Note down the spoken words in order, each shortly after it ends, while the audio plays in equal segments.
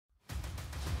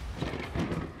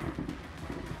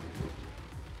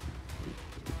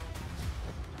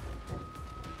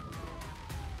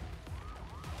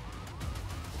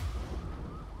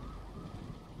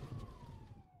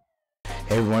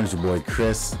everyone, it's your boy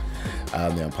Chris,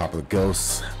 the Unpopular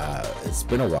Ghost. It's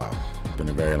been a while. It's been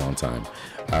a very long time.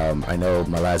 I know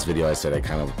my last video I said I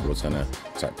kind of was gonna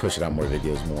start pushing out more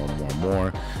videos,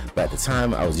 more, but at the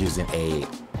time I was using a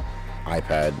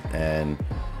iPad and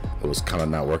it was kind of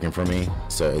not working for me,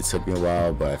 so it took me a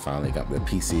while, but I finally got the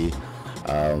PC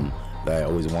that I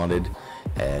always wanted,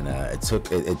 and it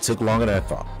took longer than I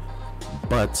thought,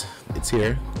 but it's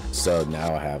here. So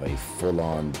now I have a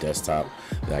full-on desktop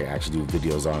that I can actually do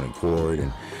videos on, and record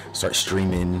and start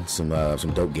streaming some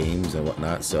dope games and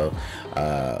whatnot. So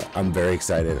I'm very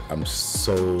excited. I'm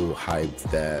so hyped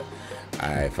that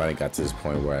I finally got to this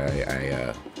point where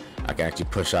I can actually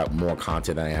push out more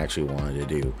content than I actually wanted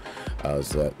to do.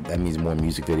 So that means more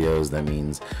music videos. That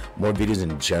means more videos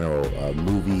in general,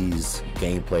 movies,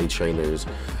 gameplay, trailers,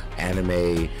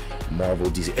 anime, Marvel,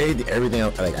 DC, everything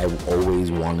else, like I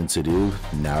always wanted to do,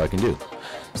 now I can do.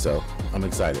 So I'm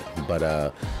excited.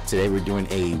 But today we're doing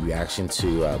a reaction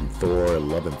to Thor: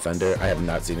 Love and Thunder. I have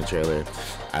not seen the trailer.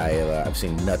 I've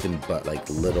seen nothing but like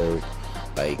little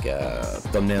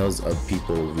thumbnails of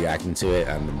people reacting to it.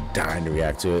 I'm dying to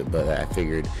react to it, but I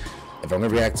figured if I'm gonna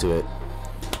react to it,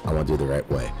 I want to do it the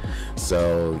right way.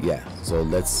 So yeah, so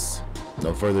let's,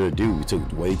 no further ado, we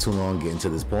took way too long getting to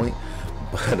this point,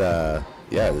 but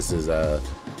yeah, this is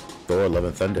Thor: Love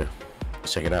and Thunder.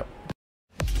 Let's check it out.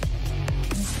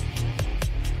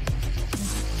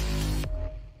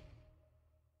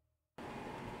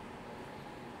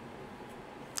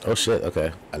 Oh shit,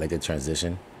 okay, I like the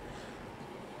transition.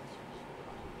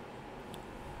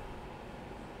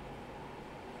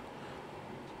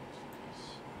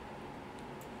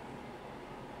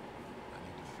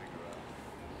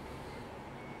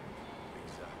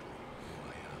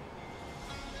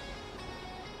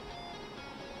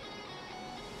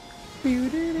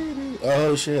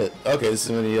 Oh shit. Okay, this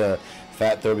is when the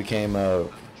fat Thor became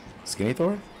skinny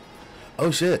Thor? Oh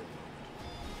shit.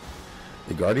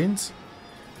 The Guardians?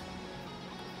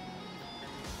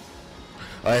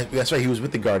 Oh, that's right, he was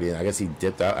with the Guardian. I guess he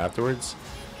dipped out afterwards.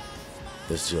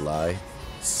 This July.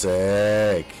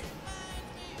 Sick.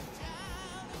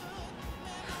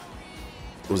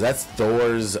 Was that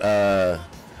Thor's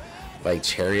like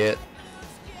chariot?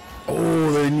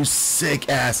 Oh, their new sick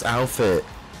ass outfit.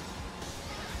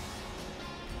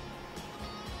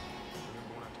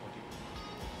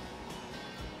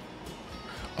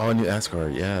 Oh, new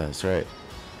Asgard, yeah, that's right.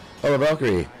 Oh, the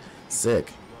Valkyrie,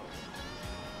 sick.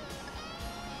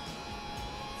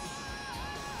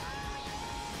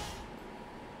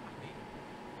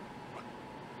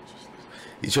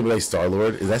 You should be like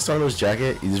Star-Lord. Is that Star-Lord's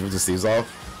jacket? You just ripped the sleeves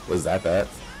off? Was that?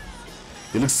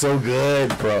 He looks so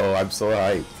good, bro. I'm so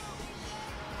hyped.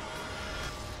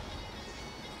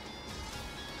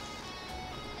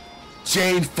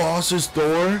 Jane Foster's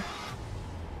Thor?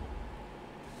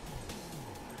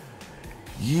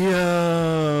 Yo!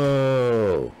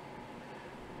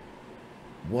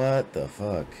 What the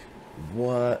fuck?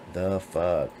 What the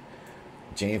fuck?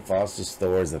 Jane Foster's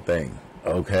Thor is a thing.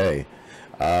 Okay.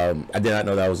 I did not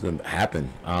know that was going to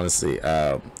happen, honestly.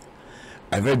 I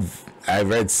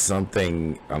read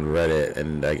something on Reddit,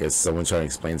 and I guess someone trying to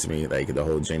explain to me like the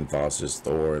whole Jane Foster's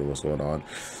Thor and what's going on.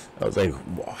 I was like,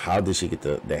 how did she get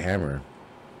the hammer?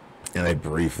 And I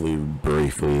briefly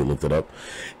looked it up,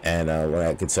 and what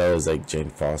I could tell is like Jane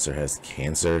Foster has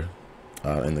cancer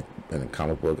in the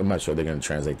comic book. I'm not sure they're gonna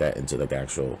translate that into like the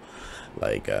actual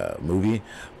like movie,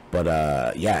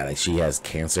 but yeah, like she has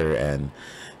cancer and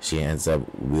she ends up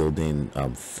wielding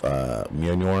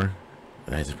Mjolnir.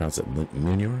 I have to pronounce it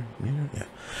Mjolnir.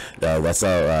 Yeah, that's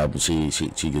how she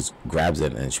just grabs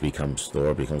it and she becomes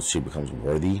Thor. She becomes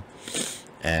worthy,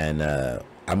 and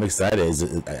I'm excited.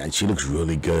 She looks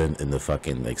really good in the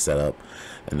fucking like setup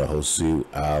and the whole suit.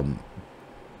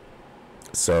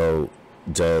 So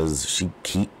does she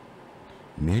keep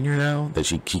Mjolnir now? Does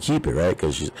she keep it, right?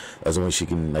 Because that's the way she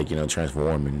can, like, you know,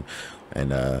 transform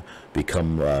and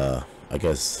become I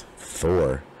guess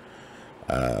Thor.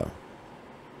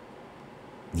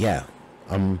 Yeah,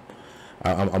 I'm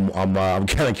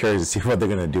kind of curious to see what they're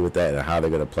gonna do with that and how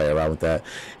they're gonna play around with that.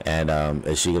 And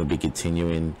is she gonna be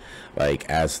continuing like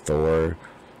as Thor,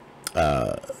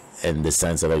 in the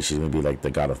sense of like she's gonna be like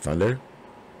the God of Thunder?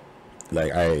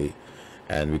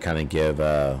 And we kind of give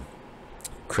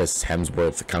Chris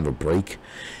Hemsworth kind of a break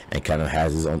and kind of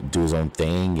has his own, do his own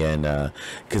thing. And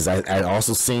because I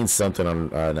also seen something on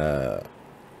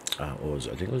what was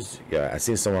it? I think it was, yeah, I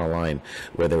seen somewhere online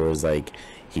where there was like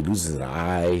he loses an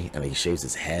eye and he shaves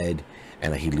his head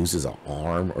and like he loses an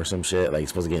arm or some shit. Like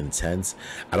it's supposed to get intense.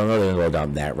 I don't know if they're gonna go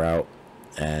down that route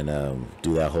and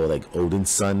do that whole like Odin's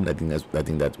son. I think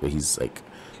that's what he's like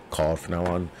called from now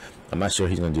on. I'm not sure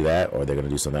he's gonna do that or they're gonna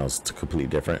do something else completely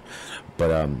different.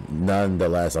 But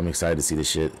nonetheless, I'm excited to see this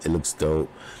shit. It looks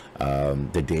dope.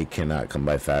 The day cannot come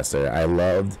by faster. I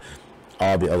loved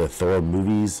all the other Thor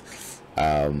movies.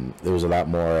 There was a lot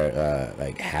more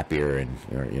like happier and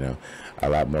a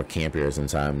lot more campier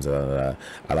sometimes. A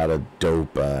lot of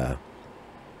dope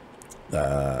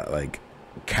like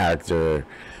character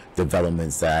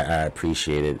developments that I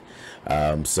appreciated.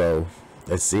 So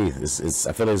let's see.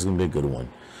 I feel like it's gonna be a good one.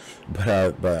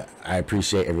 But I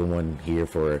appreciate everyone here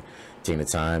for taking the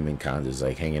time and kind of just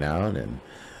like hanging out and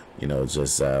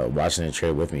just watching the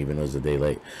trailer with me, even though it was a day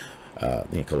late, a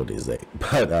couple of days late.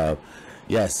 But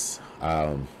yes,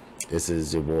 this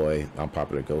is your boy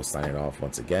Unpopular Ghost signing off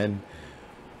once again.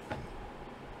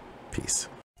 Peace.